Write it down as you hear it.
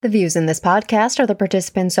The views in this podcast are the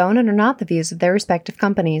participants' own and are not the views of their respective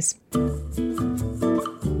companies.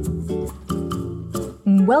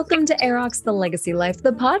 Welcome to Airrock's The Legacy Life,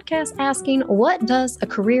 the podcast asking, what does a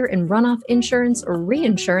career in runoff insurance or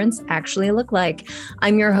reinsurance actually look like?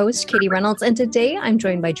 I'm your host, Katie Reynolds, and today I'm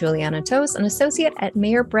joined by Juliana Toos, an associate at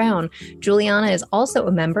Mayer Brown. Juliana is also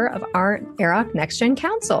a member of our Airrock Next Gen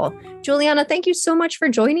Council. Juliana, thank you so much for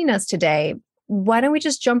joining us today. Why don't we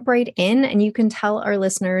just jump right in and you can tell our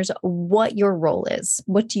listeners what your role is?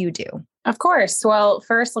 What do you do? Of course. Well,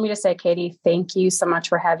 first, let me just say, Katie, thank you so much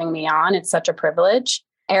for having me on. It's such a privilege.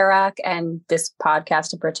 Airrock and this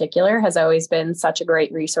podcast in particular has always been such a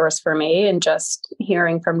great resource for me and just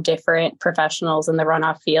hearing from different professionals in the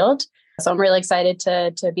runoff field. So I'm really excited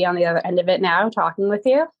to be on the other end of it now talking with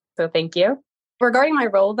you. So thank you. Regarding my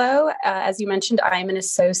role, though, as you mentioned, I'm an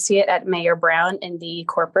associate at Mayer Brown in the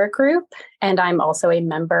corporate group, and I'm also a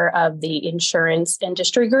member of the insurance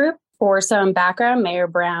industry group. For some background, Mayer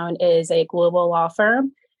Brown is a global law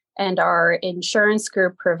firm, and our insurance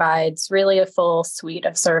group provides really a full suite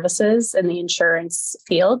of services in the insurance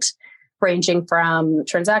field, ranging from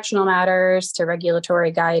transactional matters to regulatory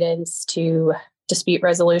guidance to dispute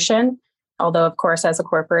resolution. Although, of course, as a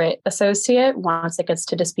corporate associate, once it gets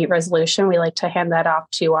to dispute resolution, we like to hand that off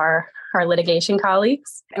to our litigation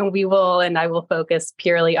colleagues. And I will focus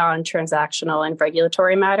purely on transactional and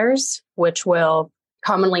regulatory matters, which will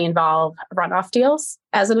commonly involve runoff deals.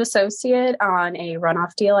 As an associate on a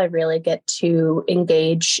runoff deal, I really get to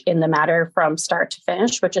engage in the matter from start to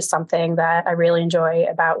finish, which is something that I really enjoy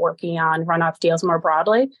about working on runoff deals more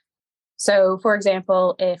broadly. So, for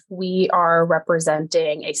example, if we are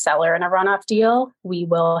representing a seller in a runoff deal, we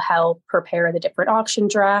will help prepare the different auction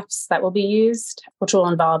drafts that will be used, which will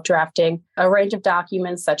involve drafting a range of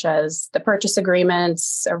documents such as the purchase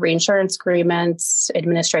agreements, reinsurance agreements,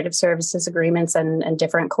 administrative services agreements, and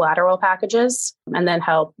different collateral packages, and then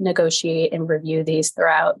help negotiate and review these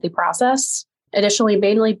throughout the process. Additionally,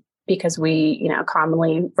 mainly because we,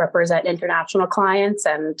 commonly represent international clients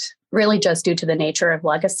and really just due to the nature of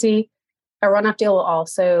legacy, a runoff deal will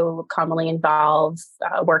also commonly involve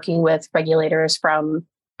working with regulators from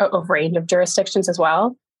a range of jurisdictions as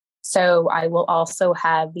well. So I will also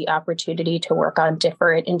have the opportunity to work on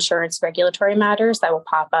different insurance regulatory matters that will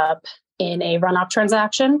pop up in a runoff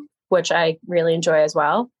transaction, which I really enjoy as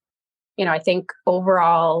well. I think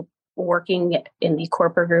overall, working in the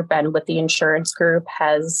corporate group and with the insurance group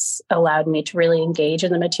has allowed me to really engage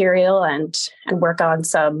in the material and work on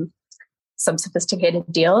some sophisticated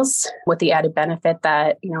deals with the added benefit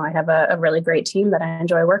that, I have a really great team that I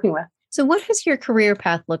enjoy working with. So what has your career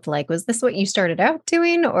path looked like? Was this what you started out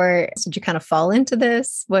doing, or did you kind of fall into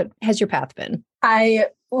this? What has your path been? I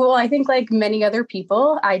think like many other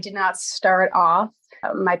people, I did not start off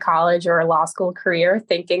my college or law school career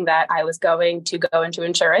thinking that I was going to go into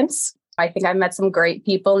insurance. I think I met some great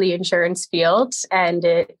people in the insurance field, and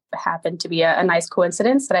it happened to be a nice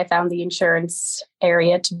coincidence that I found the insurance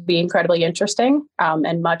area to be incredibly interesting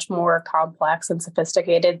and much more complex and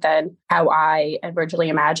sophisticated than how I originally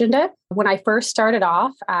imagined it. When I first started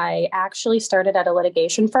off, I actually started at a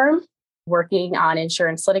litigation firm working on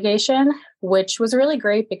insurance litigation, which was really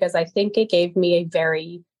great because I think it gave me a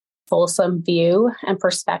very fulsome view and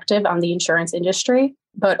perspective on the insurance industry.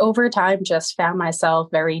 But over time, just found myself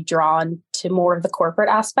very drawn to more of the corporate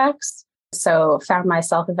aspects. So found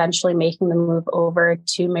myself eventually making the move over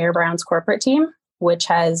to Mayer Brown's corporate team, which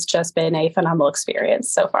has just been a phenomenal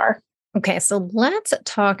experience so far. Okay, so let's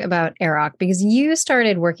talk about Airrock because you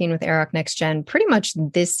started working with Airrock Next Gen pretty much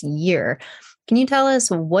this year. Can you tell us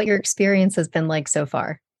what your experience has been like so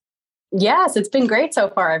far? Yes, it's been great so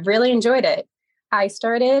far. I've really enjoyed it. I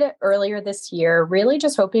started earlier this year, really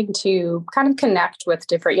just hoping to kind of connect with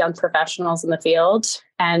different young professionals in the field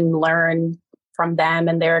and learn from them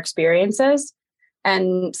and their experiences.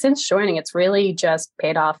 And since joining, it's really just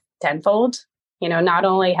paid off tenfold. Not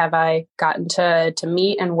only have I gotten to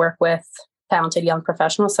meet and work with talented young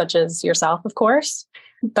professionals such as yourself, of course,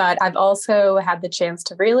 but I've also had the chance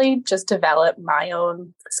to really just develop my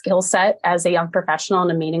own skill set as a young professional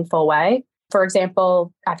in a meaningful way. For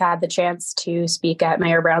example, I've had the chance to speak at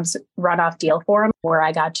Mayer Brown's Runoff Deal Forum, where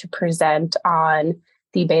I got to present on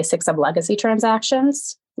the basics of legacy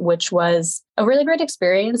transactions, which was a really great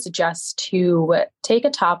experience just to take a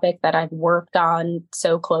topic that I've worked on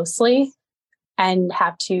so closely and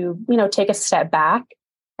have to, take a step back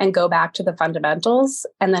and go back to the fundamentals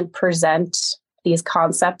and then present these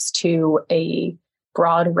concepts to a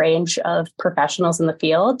broad range of professionals in the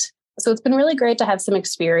field. So it's been really great to have some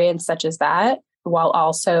experience such as that, while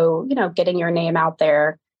also, getting your name out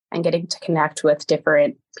there and getting to connect with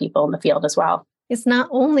different people in the field as well. It's not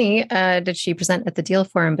only did she present at the Deal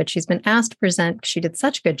Forum, but she's been asked to present. She did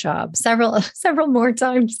such a good job several more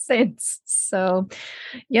times since. So,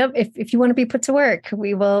 yep, if you want to be put to work,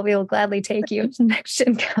 we will gladly take you to Next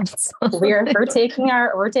Gen Council. We're taking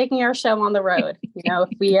our show on the road. If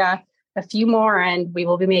we a few more, and we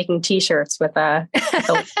will be making T-shirts with the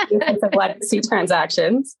of legacy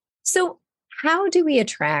transactions. So, how do we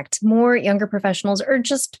attract more younger professionals, or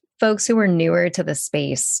just folks who are newer to the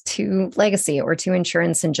space, to legacy or to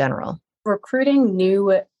insurance in general? Recruiting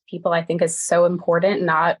new people, I think, is so important,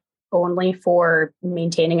 not only for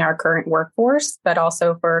maintaining our current workforce, but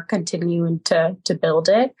also for continuing to build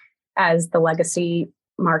it as the legacy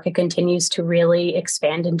market continues to really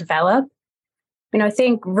expand and develop. I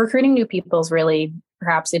think recruiting new people is really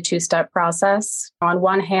perhaps a two-step process. On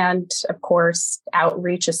one hand, of course,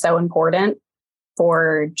 outreach is so important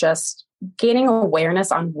for just gaining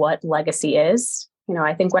awareness on what legacy is.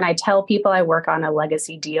 I think when I tell people I work on a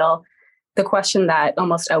legacy deal, the question that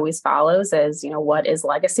almost always follows is, what is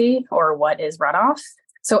legacy or what is runoff?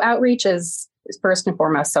 So outreach is first and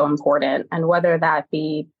foremost so important. And whether that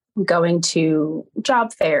be going to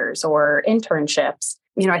job fairs or internships,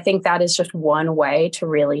 I think that is just one way to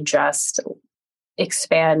really just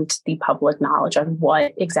expand the public knowledge on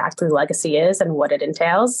what exactly legacy is and what it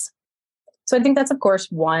entails. So I think that's, of course,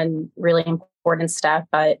 one really important step.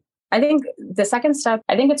 But I think the second step,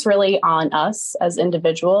 I think it's really on us as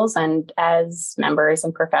individuals and as members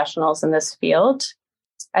and professionals in this field.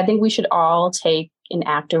 I think we should all take an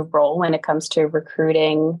active role when it comes to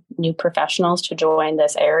recruiting new professionals to join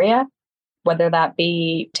this area, whether that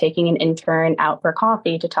be taking an intern out for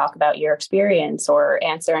coffee to talk about your experience, or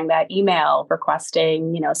answering that email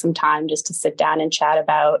requesting, some time just to sit down and chat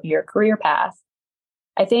about your career path.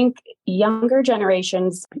 I think younger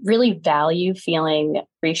generations really value feeling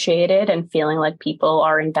appreciated and feeling like people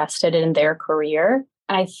are invested in their career.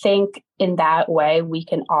 And I think in that way, we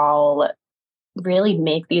can all really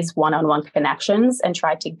make these one-on-one connections and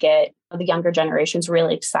try to get the younger generations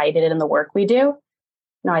really excited in the work we do.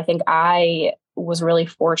 I think I was really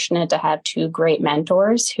fortunate to have two great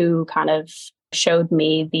mentors who kind of showed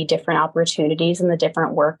me the different opportunities and the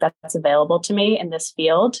different work that's available to me in this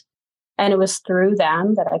field. And it was through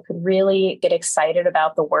them that I could really get excited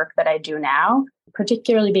about the work that I do now,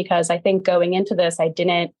 particularly because I think going into this, I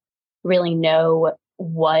didn't really know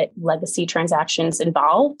what legacy transactions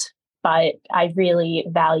involved, but I really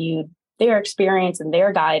valued their experience and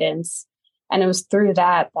their guidance. And it was through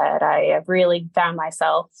that I have really found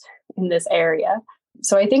myself in this area.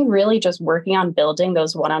 So I think really just working on building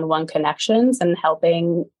those one-on-one connections and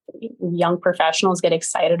helping young professionals get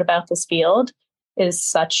excited about this field is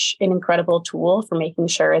such an incredible tool for making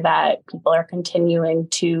sure that people are continuing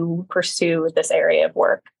to pursue this area of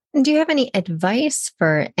work. Do you have any advice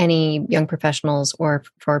for any young professionals or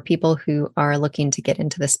for people who are looking to get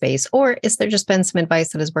into the space? Or is there just been some advice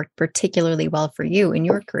that has worked particularly well for you in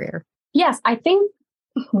your career? Yes, I think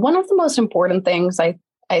one of the most important things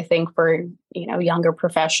I think for younger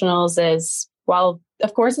professionals is, while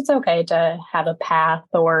of course it's okay to have a path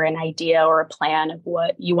or an idea or a plan of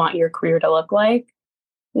what you want your career to look like,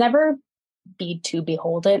 never be too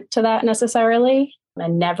beholden to that necessarily,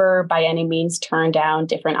 and never by any means turn down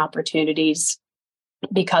different opportunities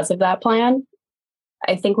because of that plan.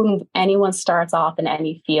 I think when anyone starts off in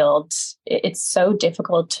any field, it's so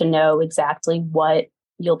difficult to know exactly what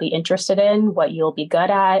you'll be interested in, what you'll be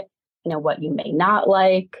good at, what you may not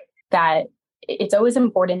like, that it's always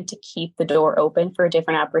important to keep the door open for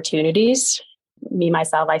different opportunities. Me,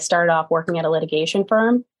 myself, I started off working at a litigation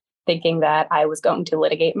firm thinking that I was going to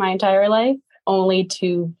litigate my entire life, only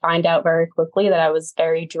to find out very quickly that I was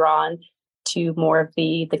very drawn to more of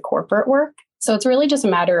the corporate work. So it's really just a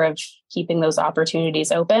matter of keeping those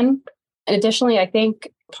opportunities open. And additionally, I think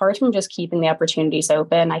apart from just keeping the opportunities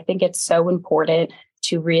open, I think it's so important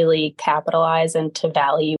to really capitalize and to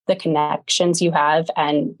value the connections you have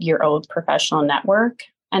and your own professional network,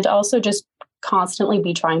 and also just constantly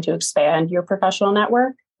be trying to expand your professional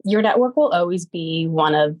network. Your network will always be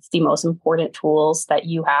one of the most important tools that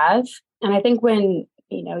you have. And I think when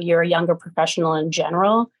you're a younger professional in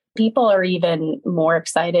general, people are even more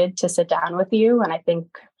excited to sit down with you. And I think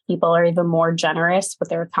people are even more generous with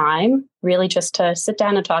their time, really just to sit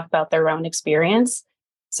down and talk about their own experience.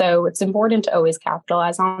 So it's important to always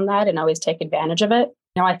capitalize on that and always take advantage of it.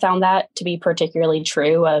 I found that to be particularly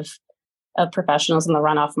true of professionals in the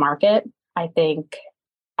runoff market. I think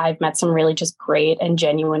I've met some really just great and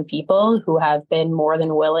genuine people who have been more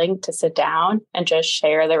than willing to sit down and just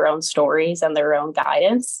share their own stories and their own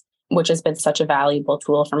guidance, which has been such a valuable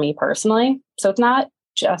tool for me personally. So it's not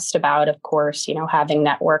just about, of course, having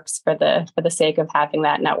networks for the sake of having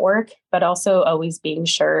that network, but also always being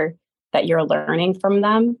sure that you're learning from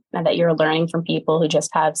them and that you're learning from people who just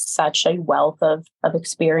have such a wealth of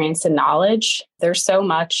experience and knowledge. There's so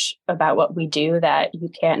much about what we do that you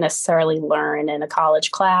can't necessarily learn in a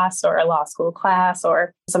college class or a law school class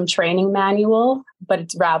or some training manual, but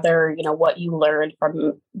it's rather, what you learn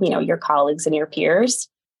from, your colleagues and your peers.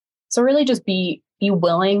 So really just be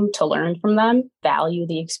willing to learn from them, value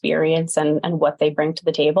the experience and what they bring to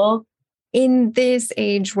the table. In this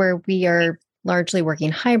age where we are largely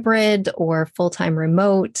working hybrid or full-time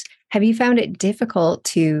remote, have you found it difficult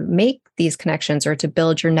to make these connections or to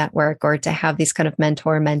build your network or to have these kind of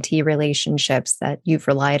mentor-mentee relationships that you've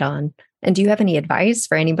relied on? And do you have any advice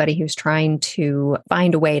for anybody who's trying to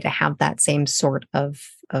find a way to have that same sort of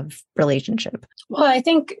relationship? Well, I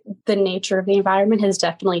think the nature of the environment has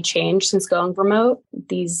definitely changed since going remote.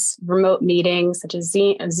 These remote meetings such as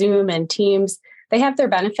Zoom and Teams, they have their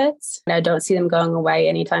benefits. I don't see them going away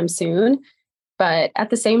anytime soon. But at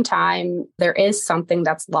the same time, there is something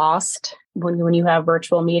that's lost when you have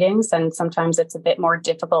virtual meetings, and sometimes it's a bit more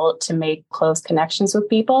difficult to make close connections with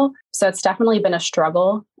people. So it's definitely been a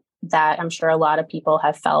struggle that I'm sure a lot of people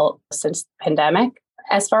have felt since the pandemic.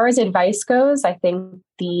 As far as advice goes, I think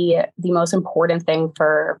the most important thing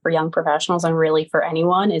for young professionals and really for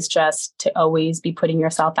anyone is just to always be putting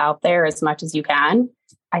yourself out there as much as you can.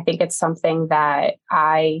 I think it's something that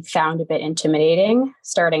I found a bit intimidating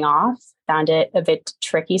starting off. Found it a bit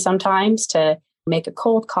tricky sometimes to make a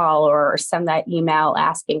cold call or send that email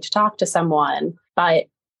asking to talk to someone. But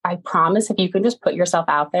I promise if you can just put yourself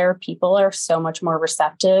out there, people are so much more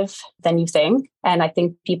receptive than you think. And I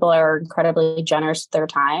think people are incredibly generous with their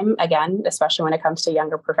time, again, especially when it comes to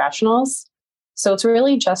younger professionals. So it's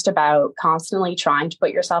really just about constantly trying to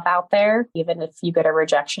put yourself out there, even if you get a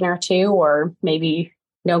rejection or two, or maybe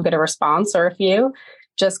don't get a response or a few.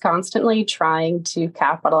 Just constantly trying to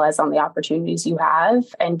capitalize on the opportunities you have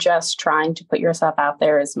and just trying to put yourself out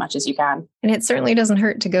there as much as you can. And it certainly doesn't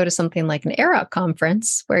hurt to go to something like an AROC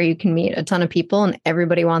conference where you can meet a ton of people and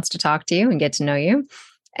everybody wants to talk to you and get to know you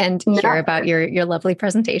and hear about your lovely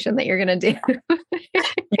presentation that you're going to do.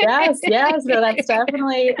 Yes. So that's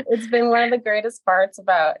definitely, it's been one of the greatest parts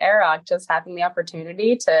about AROC, just having the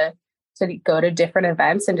opportunity to go to different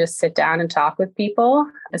events and just sit down and talk with people,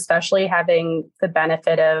 especially having the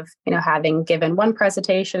benefit of, having given one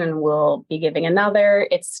presentation and we'll be giving another.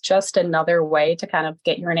 It's just another way to kind of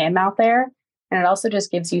get your name out there. And it also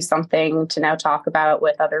just gives you something to now talk about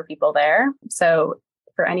with other people there. So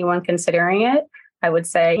for anyone considering it, I would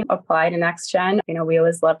say apply to NextGen. We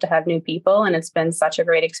always love to have new people, and it's been such a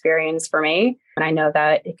great experience for me. And I know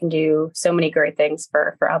that it can do so many great things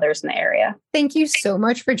for others in the area. Thank you so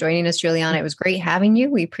much for joining us, Juliana. It was great having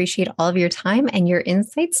you. We appreciate all of your time and your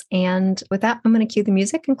insights. And with that, I'm going to cue the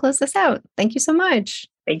music and close this out. Thank you so much.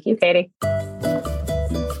 Thank you, Katie.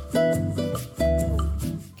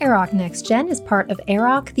 AROC NextGen is part of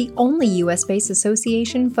AROC, the only U.S.-based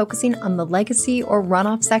association focusing on the legacy or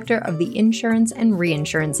runoff sector of the insurance and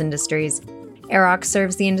reinsurance industries. AROC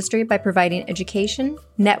serves the industry by providing education,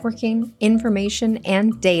 networking, information,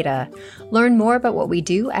 and data. Learn more about what we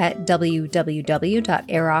do at www.aroc.org.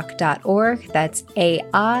 That's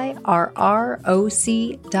AIRROC.org.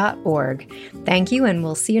 Thank you, and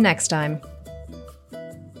we'll see you next time.